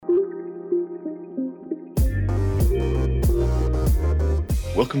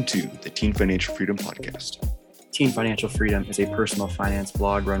Welcome to the Teen Financial Freedom Podcast. Teen Financial Freedom is a personal finance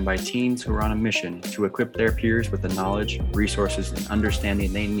blog run by teens who are on a mission to equip their peers with the knowledge, resources, and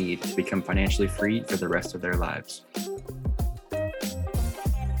understanding they need to become financially free for the rest of their lives.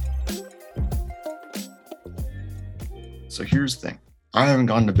 So here's the thing. I haven't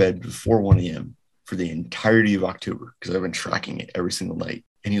gone to bed before 1 a.m. for the entirety of October because I've been tracking it every single night.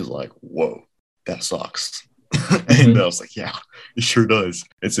 And he was like, whoa, that sucks. And I was like, yeah, it sure does.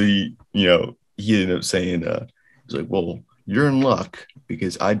 And so he ended up saying, he's like, well, you're in luck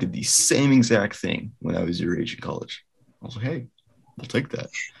because I did the same exact thing when I was your age in college. I was like, hey, I'll take that.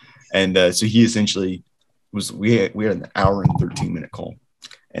 And so he essentially we had an hour and 13-minute call.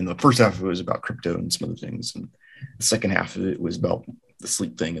 And the first half of it was about crypto and some other things. And the second half of it was about the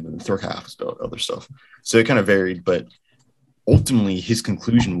sleep thing. And then the third half was about other stuff. So it kind of varied. But ultimately, his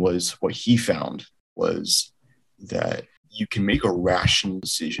conclusion was what he found was that you can make a rational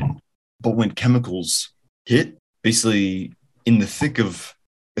decision. But when chemicals hit, basically in the thick of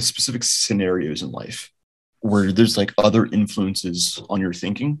specific scenarios in life where there's like other influences on your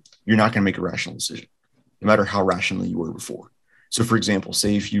thinking, you're not going to make a rational decision, no matter how rational you were before. So for example,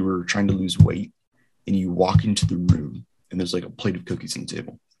 say if you were trying to lose weight and you walk into the room and there's like a plate of cookies on the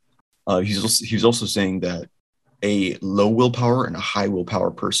table. He's also saying that a low willpower and a high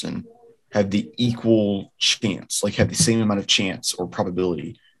willpower person have the equal chance, like have the same amount of chance or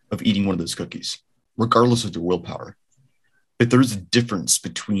probability of eating one of those cookies, regardless of their willpower. But there's a difference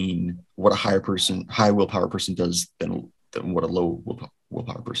between what a high willpower person does than what a low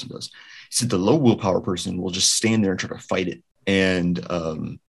willpower person does. He said the low willpower person will just stand there and try to fight it and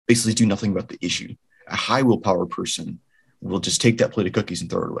basically do nothing about the issue. A high willpower person will just take that plate of cookies and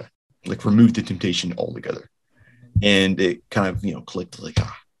throw it away, like remove the temptation altogether. And it kind of, clicked like,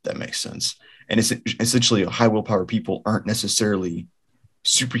 that makes sense. And it's essentially high willpower people aren't necessarily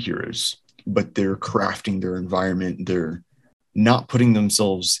superheroes, but they're crafting their environment. They're not putting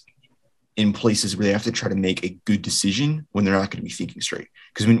themselves in places where they have to try to make a good decision when they're not going to be thinking straight.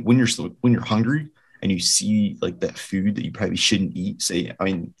 Because when you're hungry and you see like that food that you probably shouldn't eat,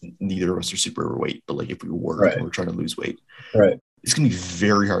 neither of us are super overweight, but like if we were, right, and we're trying to lose weight, right, it's going to be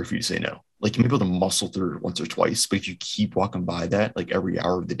very hard for you to say no. Like you may be able to muscle through it once or twice, but if you keep walking by that, like every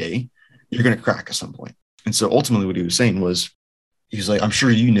hour of the day, you're going to crack at some point. And so ultimately what he was saying was, he was like, I'm sure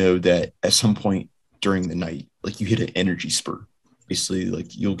you know that at some point during the night, like you hit an energy spurt. Basically,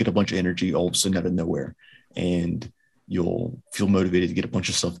 like you'll get a bunch of energy all of a sudden out of nowhere, and you'll feel motivated to get a bunch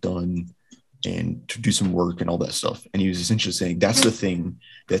of stuff done and to do some work and all that stuff. And he was essentially saying that's the thing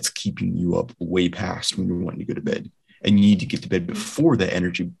that's keeping you up way past when you're wanting to go to bed. And you need to get to bed before that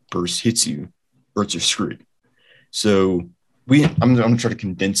energy burst hits you, or it's you're screwed. So I'm going to try to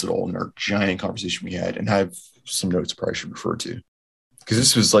condense it all in our giant conversation we had and have some notes I probably should refer to. Because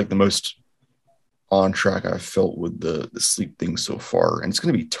this was like the most on track I've felt with the sleep thing so far. And it's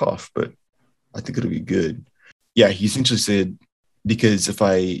going to be tough, but I think it'll be good. Yeah, he essentially said, because if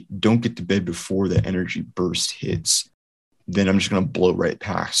I don't get to bed before the energy burst hits, then I'm just going to blow right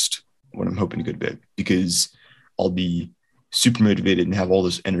past when I'm hoping to go to bed, because I'll be super motivated and have all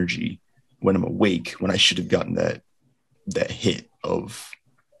this energy when I'm awake, when I should have gotten that hit of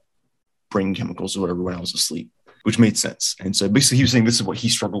brain chemicals or whatever when I was asleep, which made sense. And so basically he was saying this is what he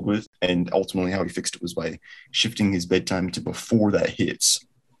struggled with. And ultimately how he fixed it was by shifting his bedtime to before that hits,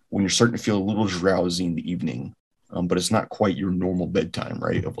 when you're starting to feel a little drowsy in the evening, but it's not quite your normal bedtime,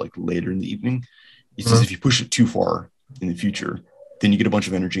 right? Of like later in the evening. He says if you push it too far in the future, then you get a bunch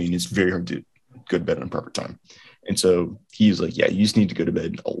of energy and it's very hard to go to bed on proper time. And so he was like, yeah, you just need to go to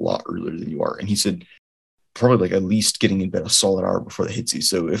bed a lot earlier than you are. And he said, probably like at least getting in bed a solid hour before that hits you.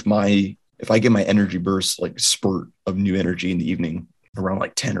 So if I get my energy burst, like spurt of new energy in the evening around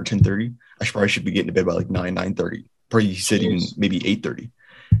like 10 or 10:30, I probably should be getting to bed by like 9:30. Probably he said even maybe 8:30.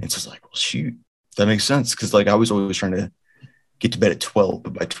 And so it's like, well, shoot, that makes sense. Cause like I was always trying to get to bed at 12,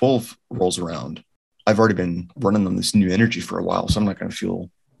 but by 12 rolls around, I've already been running on this new energy for a while. So I'm not going to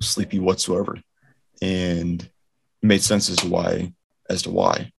feel sleepy whatsoever. And it made sense as to why.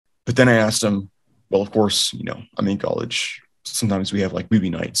 But then I asked him, well, of course, I'm in college. Sometimes we have like movie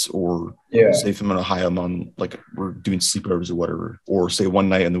nights, or say if I'm on a high, I'm on like we're doing sleepovers or whatever, or say one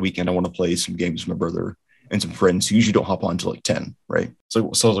night on the weekend, I want to play some games with my brother and some friends who usually don't hop on until like 10, right? So I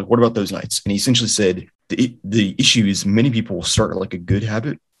was like, what about those nights? And he essentially said the issue is many people will start like a good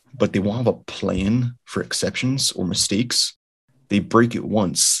habit, but they won't have a plan for exceptions or mistakes. They break it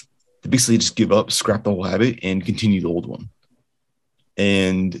once. They basically just give up, scrap the whole habit, and continue the old one.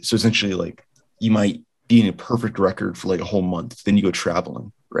 And so essentially, like, you might be in a perfect record for like a whole month. Then you go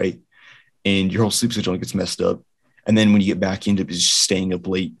traveling, right? And your whole sleep schedule gets messed up. And then when you get back into just staying up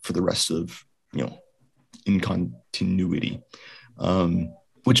late for the rest of, in continuity,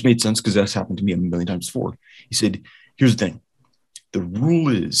 which made sense because that's happened to me a million times before. He said, here's the thing. The rule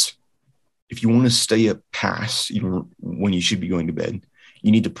is if you want to stay up past even when you should be going to bed,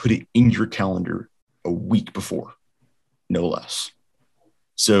 you need to put it in your calendar a week before, no less.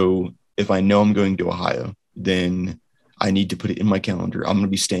 So if I know I'm going to Ohio, then I need to put it in my calendar. I'm going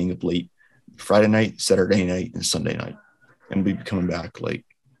to be staying up late Friday night, Saturday night, and Sunday night. And we'll be coming back like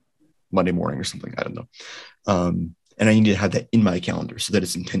Monday morning or something. I don't know. And I need to have that in my calendar so that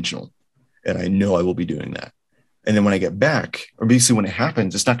it's intentional. And I know I will be doing that. And then when I get back, or basically when it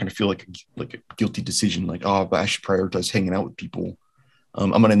happens, it's not going to feel like a guilty decision, like, oh, but I should prioritize hanging out with people.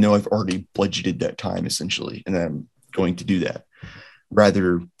 I'm going to know I've already budgeted that time essentially, and I'm going to do that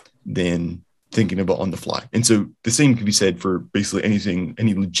rather than thinking about on the fly. And so the same can be said for basically anything,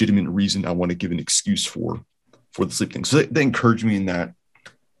 any legitimate reason I want to give an excuse for the sleep thing. So they encouraged me in that.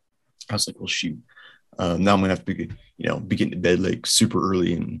 I was like, well, shoot, now I'm going to have to be getting to bed like super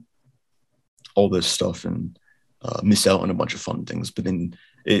early and all this stuff and miss out on a bunch of fun things. But then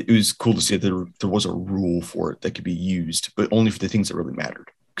it was cool to see that there was a rule for it that could be used, but only for the things that really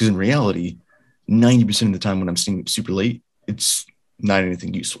mattered. Because in reality, 90% of the time when I'm staying up super late, it's not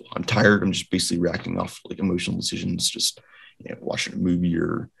anything useful. I'm tired. I'm just basically reacting off like emotional decisions, just watching a movie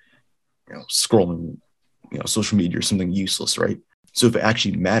or scrolling social media or something useless, right? So if it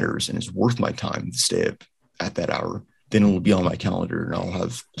actually matters and is worth my time to stay up at that hour, then it will be on my calendar and I'll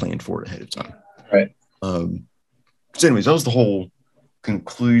have planned for it ahead of time. Right. So anyways, that was the whole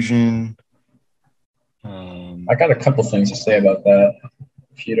conclusion. I got a couple things to say about that,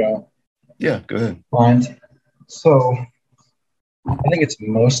 if you don't. Yeah, go ahead. Mind. So I think it's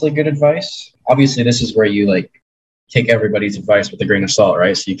mostly good advice. Obviously, this is where you take everybody's advice with a grain of salt,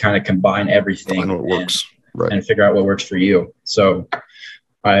 right? So you kind of combine everything Find what works, right, and figure out what works for you. So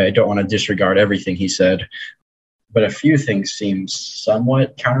I don't want to disregard everything he said, but a few things seem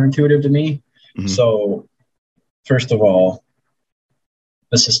somewhat counterintuitive to me. Mm-hmm. So first of all,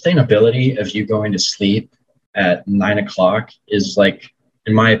 the sustainability of you going to sleep at 9 o'clock is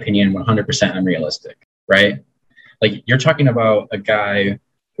in my opinion, 100% unrealistic, right? You're talking about a guy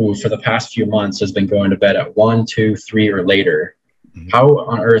who for the past few months has been going to bed at 1, 2, 3 or later. Mm-hmm. How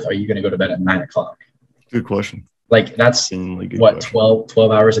on earth are you going to go to bed at 9 o'clock? Good question. That's good what, question.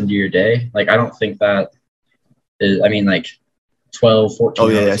 12 hours into your day? I don't think that is, 12,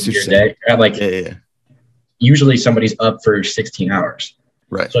 14 hours into your day. Yeah. Usually somebody's up for 16 hours.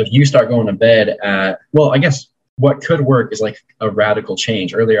 Right. So if you start going to bed at, I guess what could work is a radical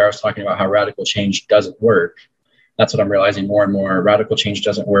change. Earlier, I was talking about how radical change doesn't work. That's what I'm realizing more and more. Radical change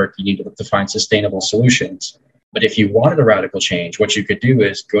doesn't work. You need to find sustainable solutions. But if you wanted a radical change, what you could do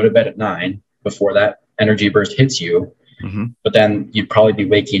is go to bed at 9 before that energy burst hits you. Mm-hmm. But then you'd probably be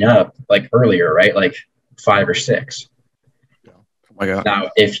waking up earlier, right? 5 or 6. Yeah. Oh my God. Now,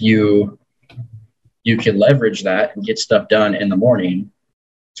 if you can leverage that and get stuff done in the morning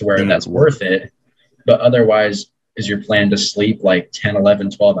to where that's worth it. But otherwise, is your plan to sleep 10,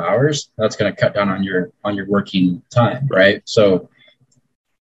 11, 12 hours? That's going to cut down on your working time, right? So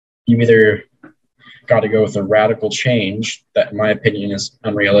you either got to go with a radical change that, in my opinion, is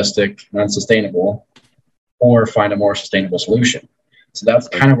unrealistic and unsustainable, or find a more sustainable solution. So that's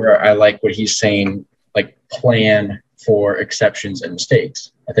kind of where I like what he's saying, plan for exceptions and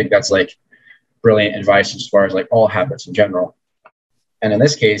mistakes. I think that's brilliant advice as far as all habits in general. And in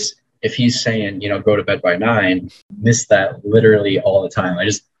this case, if he's saying, go to bed by 9, miss that literally all the time. I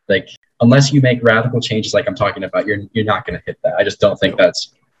just unless you make radical changes I'm talking about, you're not going to hit that. I just don't think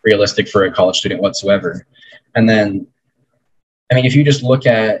that's realistic for a college student whatsoever. And then, if you just look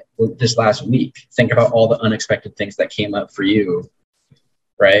at this last week, think about all the unexpected things that came up for you,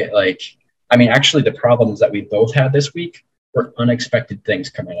 right? Actually the problems that we both had this week were unexpected things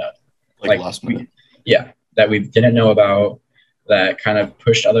coming up. Last minute. That we didn't know about, that kind of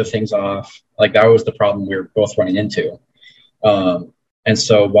pushed other things off. That was the problem we were both running into. And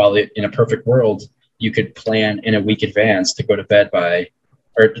so while in a perfect world, you could plan in a week advance to go to bed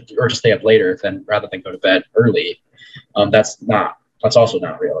or to stay up later rather than go to bed early. That's also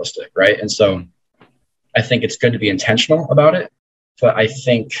not realistic. Right. And so I think it's good to be intentional about it, but I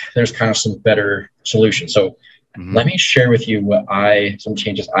think there's kind of some better solutions. So let me share with you some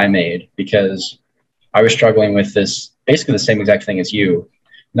changes I made, because I was struggling with this, basically the same exact thing as you,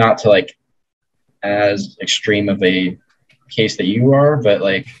 not to as extreme of a case that you are, but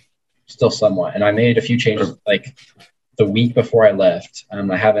still somewhat. And I made a few changes the week before I left.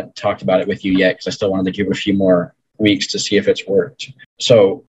 I haven't talked about it with you yet because I still wanted to give it a few more weeks to see if it's worked.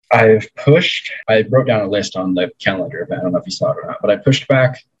 So I wrote down a list on the calendar, but I don't know if you saw it or not, but I pushed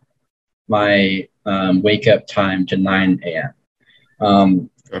back my wake up time to 9 a.m.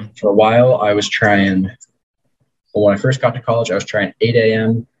 For a while, I was trying, when I first got to college, I was trying 8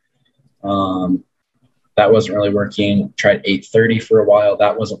 a.m. That wasn't really working. Tried 8:30 for a while.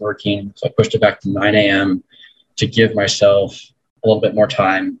 That wasn't working. So I pushed it back to 9 a.m. to give myself a little bit more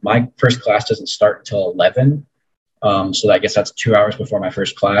time. My first class doesn't start until 11. So I guess that's 2 hours before my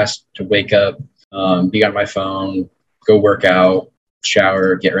first class to wake up, be on my phone, go work out,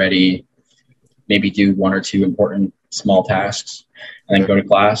 shower, get ready, maybe do one or two important small tasks, and then go to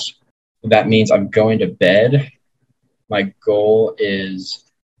class. That means I'm going to bed. My goal is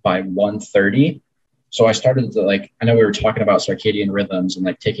by 1:30. So I started to I know we were talking about circadian rhythms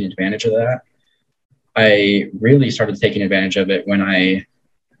and taking advantage of that. I really started taking advantage of it when I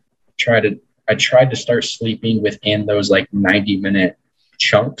tried to start sleeping within those 90-minute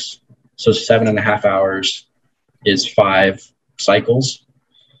chunks. So 7.5 hours is 5 cycles.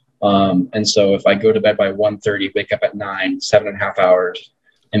 And so if I go to bed by 1:30, wake up at 9, 7.5 hours,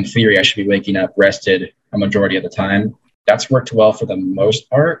 in theory, I should be waking up rested a majority of the time. That's worked well for the most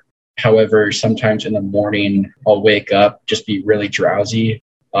part. However, sometimes in the morning, I'll wake up, just be really drowsy.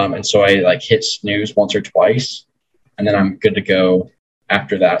 And so I hit snooze once or twice, and then I'm good to go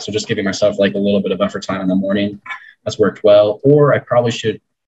after that. So just giving myself a little bit of buffer time in the morning has worked well. Or I probably should,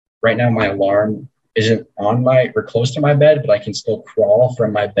 right now my alarm isn't on or close to my bed, but I can still crawl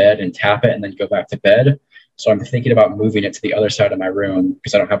from my bed and tap it and then go back to bed. So I'm thinking about moving it to the other side of my room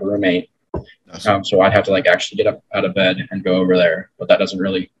because I don't have a roommate. So I'd have to actually get up out of bed and go over there, but that doesn't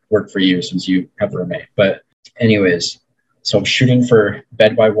really work for you since you have a roommate. But anyways, so I'm shooting for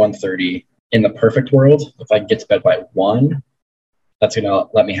bed by 1:30. In the perfect world, if I can get to bed by 1, that's going to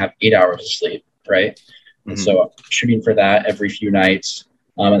let me have 8 hours of sleep, right? Mm-hmm. And so I'm shooting for that every few nights.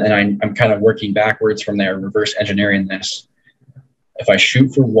 And then I'm kind of working backwards from there, reverse engineering this. If I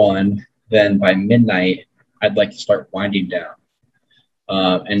shoot for 1, then by midnight, I'd like to start winding down.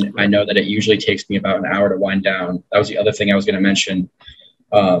 And I know that it usually takes me about an hour to wind down. That was the other thing I was going to mention,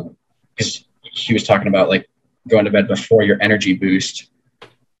 because he was talking about going to bed before your energy boost.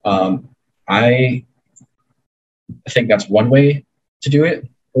 I think that's one way to do it,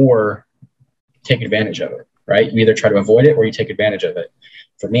 or take advantage of it, right? You either try to avoid it or you take advantage of it.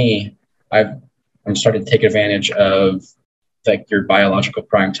 For me, I'm starting to take advantage of your biological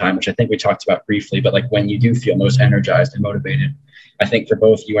prime time, which I think we talked about briefly, but when you do feel most energized and motivated, I think for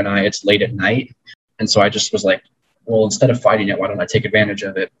both you and I, it's late at night. And so I just was well, instead of fighting it, why don't I take advantage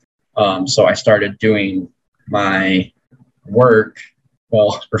of it? So I started doing my work.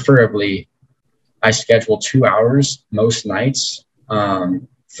 Well, preferably I schedule 2 hours most nights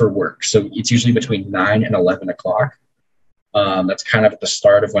for work. So it's usually between 9 and 11 o'clock. That's kind of at the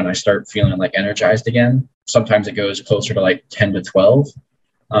start of when I start feeling energized again. Sometimes it goes closer to 10 to 12.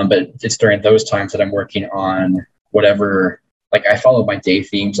 But it's during those times that I'm working on whatever, I follow my day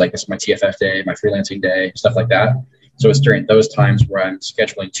themes, this is my TFF day, my freelancing day, stuff like that. So it's during those times where I'm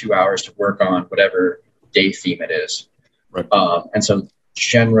scheduling 2 hours to work on whatever day theme it is. Right. And so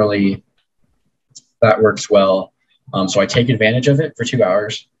generally that works well. So I take advantage of it for 2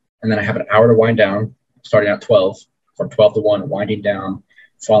 hours, and then I have an hour to wind down, starting at 12, from 12 to 1, winding down,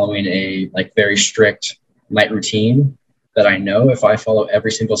 following a very strict night routine that I know if I follow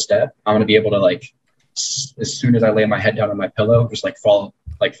every single step, I'm going to be able to as soon as I lay my head down on my pillow, just fall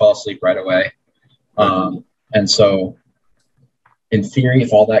asleep right away. And so in theory,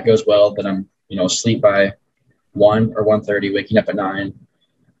 if all that goes well, then I'm, asleep by 1 or 1:30, waking up at 9,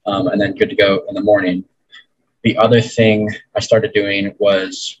 and then good to go in the morning. The other thing I started doing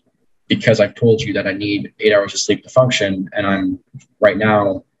was, because I've told you that I need 8 hours of sleep to function, and I'm right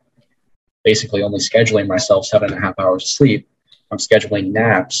now basically only scheduling myself 7.5 hours of sleep, I'm scheduling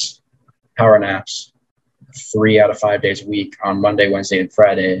naps, power naps, 3 out of 5 days a week on Monday, Wednesday, and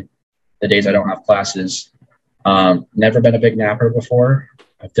Friday, the days I don't have classes. Never been a big napper before.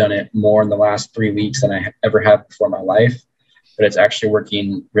 I've done it more in the last 3 weeks than I ever have before in my life, but it's actually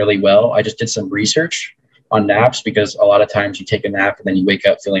working really well. I just did some research on naps, because a lot of times you take a nap and then you wake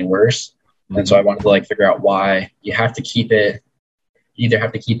up feeling worse. Mm-hmm. And so I wanted to figure out why. You have to keep it, either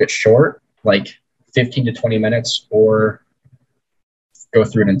have to keep it short, 15 to 20 minutes, or go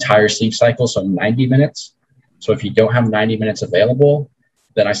through an entire sleep cycle, so 90 minutes. So if you don't have 90 minutes available,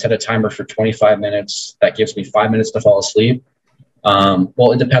 then I set a timer for 25 minutes. That gives me 5 minutes to fall asleep.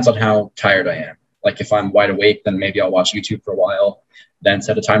 Well, it depends on how tired I am. If I'm wide awake, then maybe I'll watch YouTube for a while, then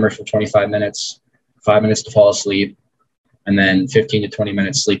set a timer for 25 minutes, 5 minutes to fall asleep, and then 15 to 20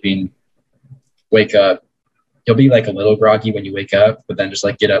 minutes sleeping, wake up, you'll be like a little groggy when you wake up, but then just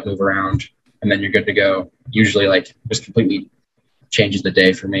like get up, move around, and then you're good to go. Usually like just completely changes the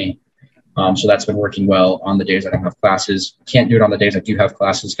day for me. So that's been working well on the days I don't have classes. Can't do it on the days I do have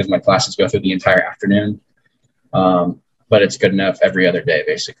classes because my classes go through the entire afternoon. But it's good enough every other day,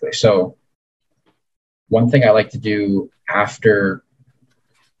 basically. So one thing I like to do after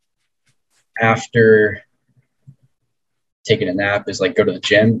taking a nap is like go to the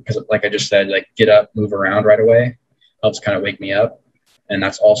gym, because like I just said, like get up, move around right away helps kind of wake me up. And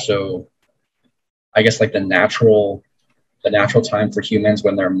that's also, I guess, like the natural time for humans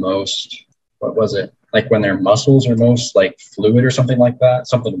when they're most, what was it? Like when their muscles are most like fluid or something like that,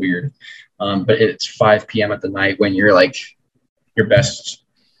 something weird. But it's 5 p.m. at the night when you're like your best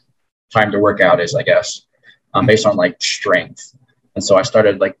time to work out is, I guess, based on like strength. And so I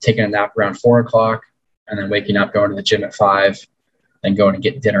started like taking a nap around 4 o'clock and then waking up, going to the gym at 5, then going to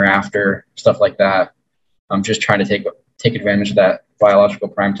get dinner after, stuff like that. I'm just trying to take advantage of that biological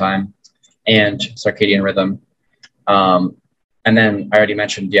prime time and circadian rhythm. And then I already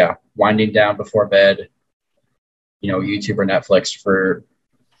mentioned, winding down before bed, YouTube or Netflix for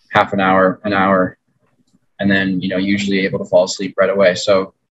half an hour, and then, usually able to fall asleep right away.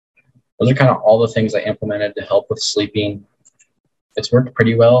 So those are kind of all the things I implemented to help with sleeping. It's worked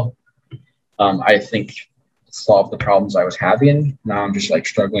pretty well. I think solved the problems I was having. Now I'm just like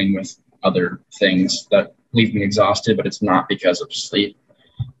struggling with other things that leave me exhausted, but it's not because of sleep.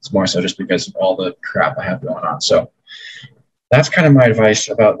 It's more so just because of all the crap I have going on. So that's kind of my advice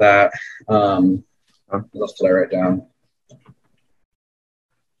about that. What else did I write down?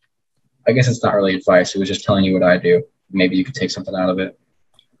 I guess it's not really advice. It was just telling you what I do. Maybe you could take something out of it.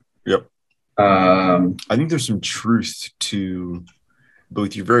 Yep. I think there's some truth to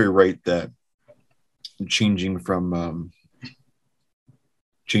both. You're very right that changing going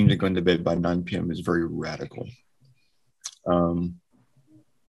to bed by 9 p.m. is very radical.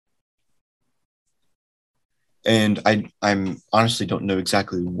 And I'm honestly don't know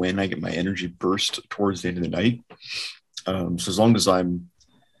exactly when I get my energy burst towards the end of the night. So as long as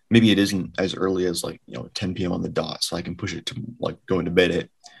maybe it isn't as early as 10 p.m. on the dot, so I can push it to like going to bed at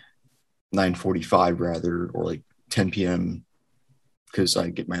 9:45 rather, or like 10 p.m. because I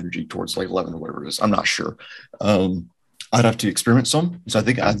get my energy towards like 11 or whatever it is. I'm not sure. I'd have to experiment some. So I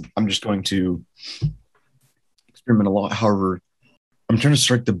think I'm just going to experiment a lot. However, I'm trying to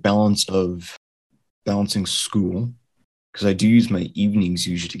strike the balance of balancing school, because I do use my evenings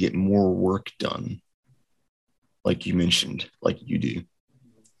usually to get more work done, like you mentioned, like you do.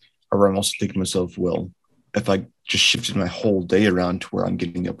 However, I'm also thinking to myself, well, if I just shifted my whole day around to where I'm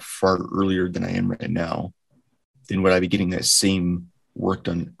getting up far earlier than I am right now, then would I be getting that same work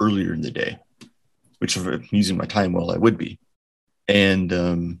done earlier in the day? Which, if I'm using my time well, I would be.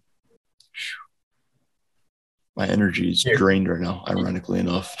 And my energy is drained right now, ironically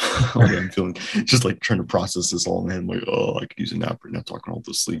enough. Like I'm feeling just like trying to process this all in my head. I'm like, oh, I could use a nap right now talking all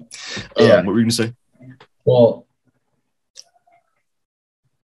this sleep. What were you going to say? Well,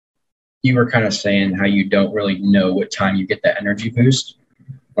 you were kind of saying how you don't really know what time you get that energy boost.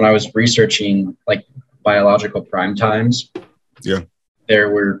 When I was researching like biological prime times, there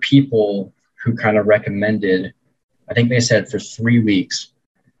were people who kind of recommended, I think they said for 3 weeks,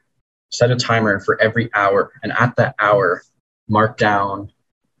 set a timer for every hour. And at that hour, mark down,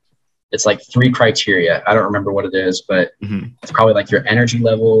 it's like 3 criteria. I don't remember what it is, but it's probably like your energy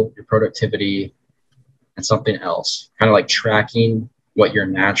level, your productivity, and something else. Kind of like tracking what your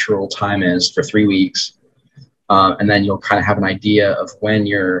natural time is for 3 weeks. And then you'll kind of have an idea of when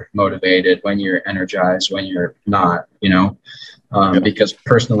you're motivated, when you're energized, when you're not, because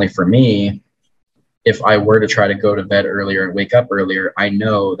personally for me, if I were to try to go to bed earlier and wake up earlier, I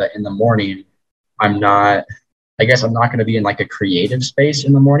know that in the morning, I'm not going to be in like a creative space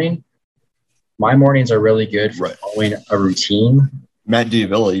in the morning. My mornings are really good for following a routine. Matt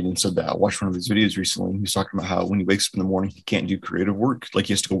D'Avella even said that. I watched one of his videos recently. He was talking about how when he wakes up in the morning, he can't do creative work. Like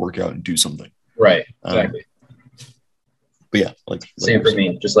he has to go work out and do something. Right. Exactly. But yeah, like same for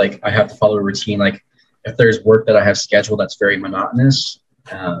me. Just like I have to follow a routine. Like if there's work that I have scheduled that's very monotonous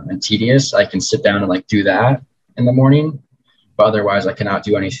and tedious, I can sit down and like do that in the morning. But otherwise, I cannot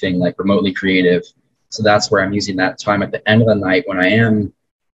do anything like remotely creative. So that's where I'm using that time at the end of the night when I am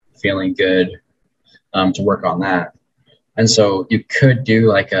feeling good to work on that. And so you could do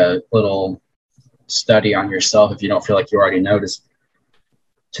like a little study on yourself if you don't feel like you already noticed,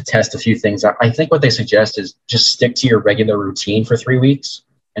 to test a few things. I think what they suggest is just stick to your regular routine for 3 weeks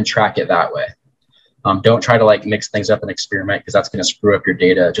and track it that way. Don't try to like mix things up and experiment, because that's going to screw up your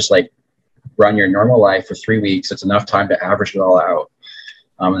data. Just like run your normal life for 3 weeks. It's enough time to average it all out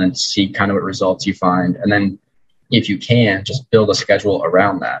and then see kind of what results you find. And then if you can, just build a schedule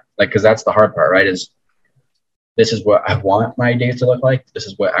around that. Like, because that's the hard part, right? Is this is what I want my days to look like. This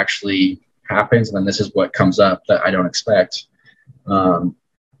is what actually happens. And then this is what comes up that I don't expect.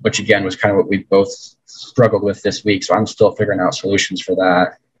 Which again was kind of what we both struggled with this week. So I'm still figuring out solutions for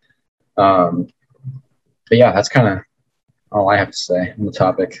that. But yeah, that's kind of all I have to say on the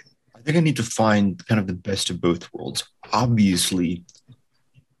topic. I think I need to find kind of the best of both worlds, obviously,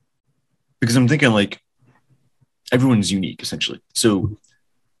 because I'm thinking like everyone's unique essentially. So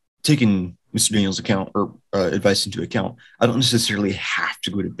taking Mr. Daniel's account or advice into account, I don't necessarily have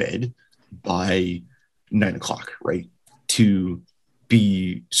to go to bed by 9 o'clock, right? To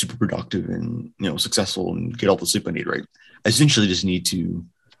be super productive and, you know, successful and get all the sleep I need, right? I essentially just need to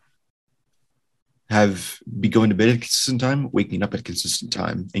be going to bed at a consistent time, waking up at a consistent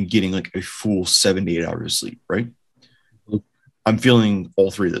time, and getting like a full 7 to 8 hours of sleep, right? I'm feeling all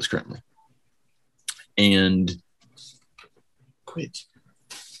three of those currently. And quit.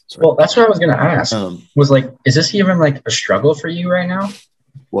 Sorry. Well, that's what I was going to ask. Was like, is this even like a struggle for you right now?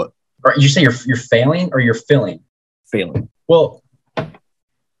 What? Or you say you're failing or you're filling? Failing. Well,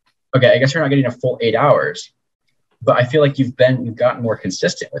 okay, I guess you're not getting a full 8 hours, but I feel like you've gotten more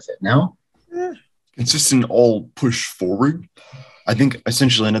consistent with it. No? Consistent all push forward. I think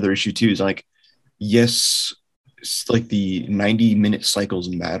essentially another issue too is like, yes, it's like the 90-minute cycles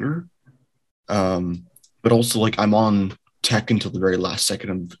matter. But also like I'm on tech until the very last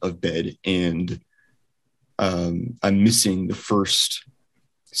second of bed, and I'm missing the first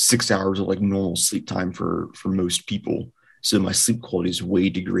 6 hours of like normal sleep time for most people. So my sleep quality is way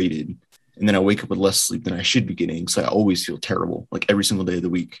degraded. And then I wake up with less sleep than I should be getting. So I always feel terrible, like every single day of the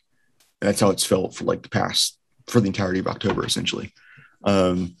week. And that's how it's felt for like for the entirety of October, essentially.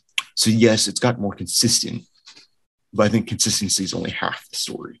 So yes, it's got more consistent, but I think consistency is only half the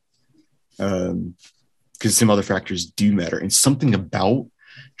story. Because some other factors do matter. And something about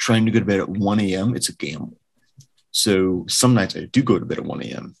trying to go to bed at 1 a.m., it's a gamble. So some nights I do go to bed at 1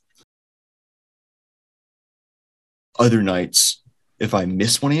 a.m. Other nights, if I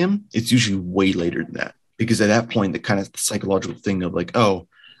miss 1 a.m., it's usually way later than that. Because at that point, the kind of psychological thing of like, oh,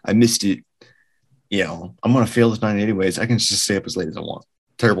 I missed it. You know, I'm going to fail this night anyways. I can just stay up as late as I want.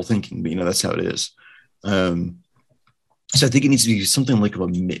 Terrible thinking, but you know, that's how it is. So I think it needs to be something like a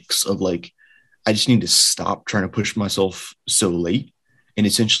mix of like, I just need to stop trying to push myself so late and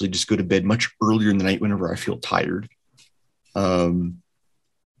essentially just go to bed much earlier in the night whenever I feel tired.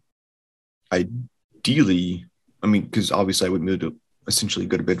 Ideally, I mean, because obviously I wouldn't be able to essentially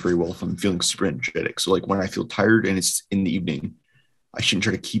go to bed very well if I'm feeling super energetic. So like when I feel tired and it's in the evening, I shouldn't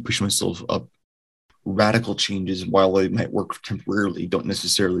try to keep pushing myself up. Radical changes, while they might work temporarily, don't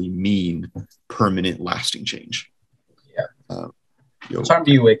necessarily mean permanent, lasting change. Yeah. What time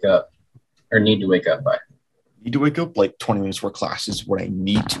do you wake up or need to wake up by? I need to wake up like 20 minutes before class is what I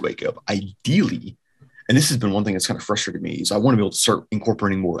need to wake up. Ideally, and this has been one thing that's kind of frustrated me, is I want to be able to start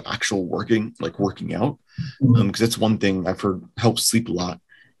incorporating more actual working out. Because that's one thing I've heard helps sleep a lot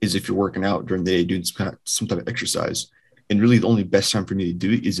is if you're working out during the day, doing some type of exercise. And really the only best time for me to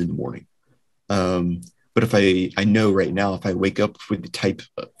do it is in the morning. But if I know right now, if I wake up with the type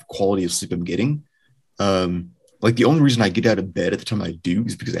of quality of sleep I'm getting, like the only reason I get out of bed at the time I do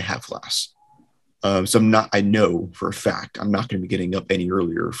is because I have class. So I know for a fact, I'm not going to be getting up any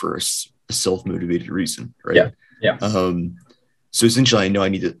earlier for a self-motivated reason. Right. Yeah. So essentially I know I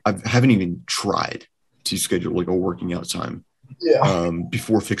haven't even tried to schedule like a working out time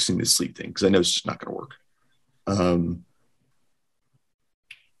before fixing this sleep thing. Cause I know it's just not going to work.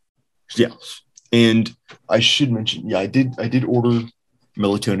 Yeah. And I should mention, I did order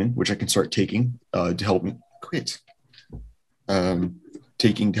melatonin, which I can start taking to help me quit.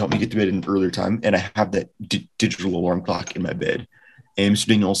 Taking to help me get to bed at an earlier time. And I have that digital alarm clock in my bed. And Mr.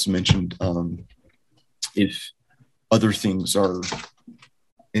 Daniel also mentioned if other things are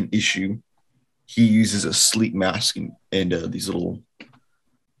an issue, he uses a sleep mask and these little,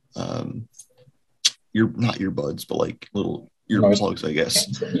 not earbuds, but like little earplugs, I guess.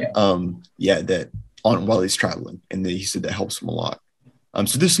 That on while he's traveling, and he said that helps him a lot.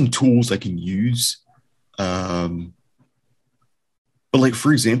 So there's some tools I can use. But like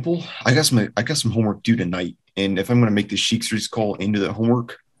for example, I got some homework due tonight, and if I'm going to make the Sheik Streets call into the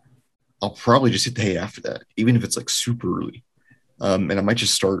homework, I'll probably just hit the hay after that, even if it's like super early. And I'm going to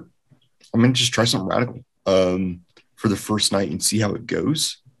just try something radical for the first night and see how it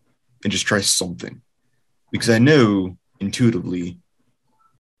goes, and just try something, because I know intuitively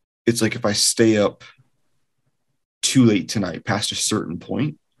it's like if I stay up too late tonight past a certain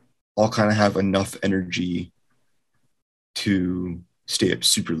point, I'll kind of have enough energy to stay up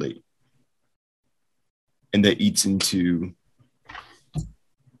super late. and that eats into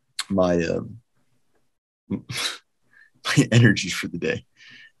my my energy for the day.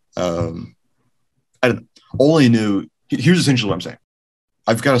 I don't know. All I know, here's essentially what I'm saying.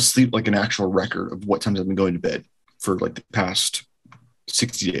 I've got to sleep like an actual record of what times I've been going to bed for like the past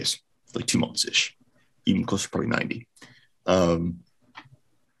 60 days, like 2 months ish, even closer to probably 90.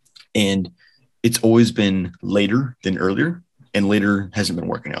 And it's always been later than earlier, and later hasn't been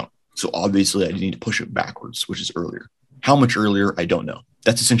working out. So obviously I need to push it backwards, which is earlier. How much earlier, I don't know.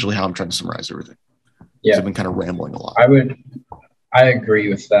 That's essentially how I'm trying to summarize everything. Yeah. I've been kind of rambling a lot. I agree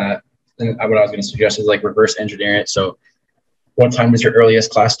with that. And what I was going to suggest is like reverse engineer it. So what time does your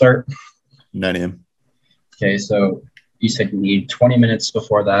earliest class start? 9 a.m. Okay, so you said you need 20 minutes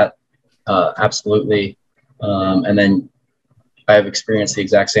before that. Absolutely. And then I have experienced the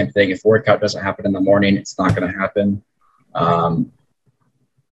exact same thing. If workout doesn't happen in the morning, it's not going to happen.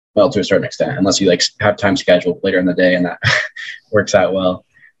 Well, to a certain extent, unless you like have time scheduled later in the day and that works out well.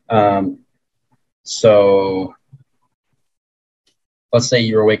 So let's say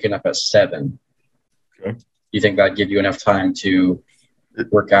you were waking up at 7. Okay. You think that'd give you enough time to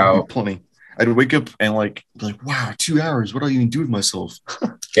work out? Plenty. I'd wake up and be like, wow, 2 hours. What do I even do with myself?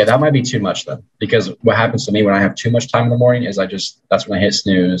 Yeah, that might be too much then. Because what happens to me when I have too much time in the morning is that's when I hit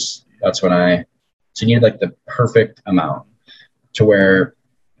snooze. So you need like the perfect amount to where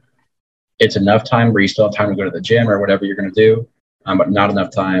it's enough time where you still have time to go to the gym or whatever you're going to do, but not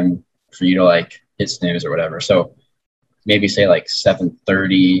enough time for you to like hit snooze or whatever. So maybe say like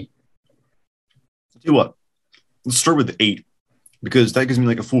 7:30. Tell you what, let's start with 8, because that gives me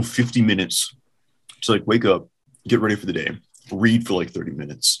like a full 50 minutes to like wake up, get ready for the day, read for like 30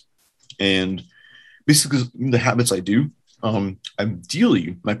 minutes. And basically the habits I do,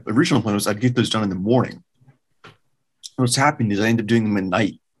 ideally, my original plan was I'd get those done in the morning. What's happened is I end up doing them at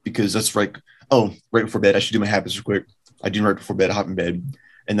night, because that's like, right before bed, I should do my habits real quick. I do them right before bed, I hop in bed,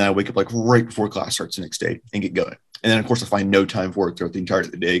 and then I wake up like right before class starts the next day and get going. And then, of course, I find no time for it throughout the entirety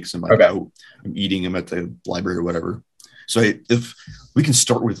of the day, because I'm like, I'm eating, I'm at the library or whatever. So if we can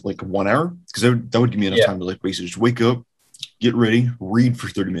start with like 1 hour, because that would give me enough time to like basically just wake up, get ready, read for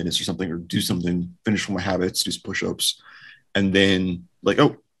 30 minutes or something, or do something, finish one of my habits, do some push-ups, and then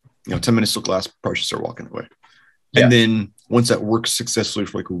 10 minutes till class, probably should start walking away. Yeah. And then once that works successfully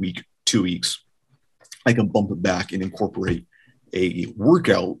for like a week, 2 weeks, I can bump it back and incorporate a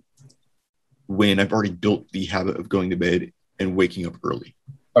workout when I've already built the habit of going to bed and waking up early.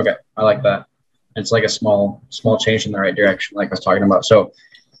 Okay, I like that. It's like a small change in the right direction, like I was talking about. So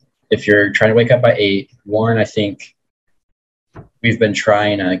if you're trying to wake up by 8, I think we've been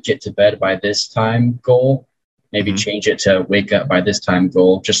trying to get to bed by this time goal. Maybe change it to wake up by this time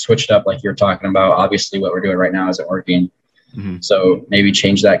goal. Just switch it up like you're talking about. Obviously, what we're doing right now isn't working. So maybe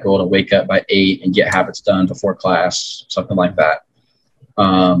change that goal to wake up by 8 and get habits done before class, something like that.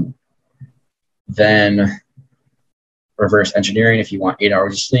 Then reverse engineering, if you want 8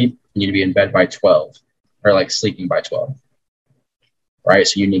 hours of sleep, you need to be in bed by 12, or like sleeping by 12. Right?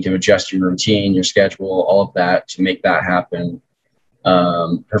 So you need to adjust your routine, your schedule, all of that to make that happen.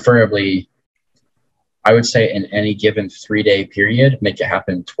 Preferably, I would say in any given 3-day period, make it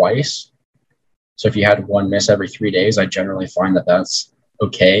happen twice. So if you had one miss every 3 days, I generally find that that's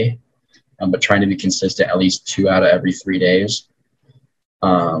okay. But trying to be consistent at least 2 out of every 3 days.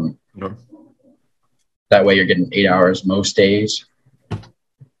 That way you're getting 8 hours most days.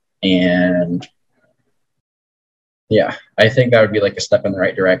 And yeah, I think that would be like a step in the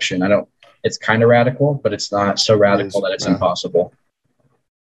right direction. It's kind of radical, but it's not so radical that it's impossible.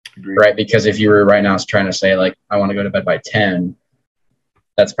 Agreed. Right? Because if you were right now trying to say like, I want to go to bed by 10,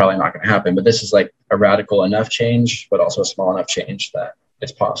 that's probably not going to happen. But this is like a radical enough change, but also a small enough change that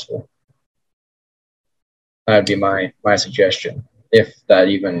it's possible. That would be my suggestion, if that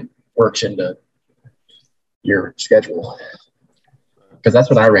even works into your schedule. Because that's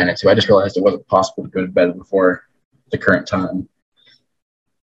what I ran into. I just realized it wasn't possible to go to bed before the current time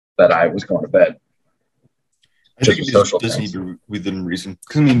that I was going to bed. I think it does need to be within reason.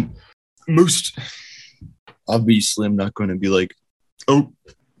 Because, I mean, obviously, I'm not going to be like,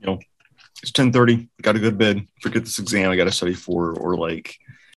 it's 10:30, I got to go to bed, forget this exam I got to study for, or like,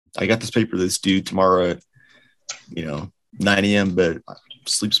 I got this paper that's due tomorrow at, 9 a.m., but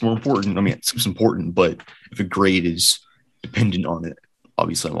sleep's more important. I mean, sleep's important, but if a grade is dependent on it,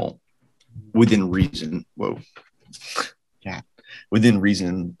 obviously I won't. Within reason, within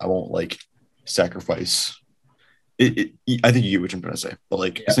reason, I won't like sacrifice. I think you get what I'm trying to say,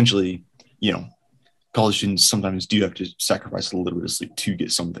 but essentially, college students sometimes do have to sacrifice a little bit of sleep to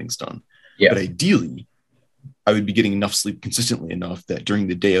get some things done. Yeah. But ideally, I would be getting enough sleep consistently enough that during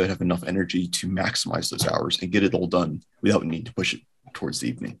the day I would have enough energy to maximize those hours and get it all done without needing to push it towards the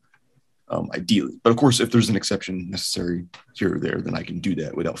evening, ideally. But of course, if there's an exception necessary here or there, then I can do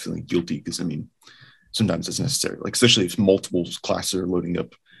that without feeling guilty, because I mean, sometimes it's necessary, like especially if multiple classes are loading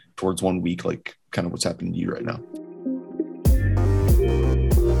up towards 1 week, like kind of what's happening to you right now.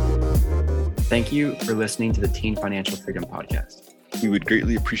 Thank you for listening to the Teen Financial Freedom Podcast. We would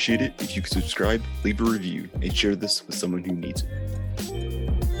greatly appreciate it if you could subscribe, leave a review, and share this with someone who needs it.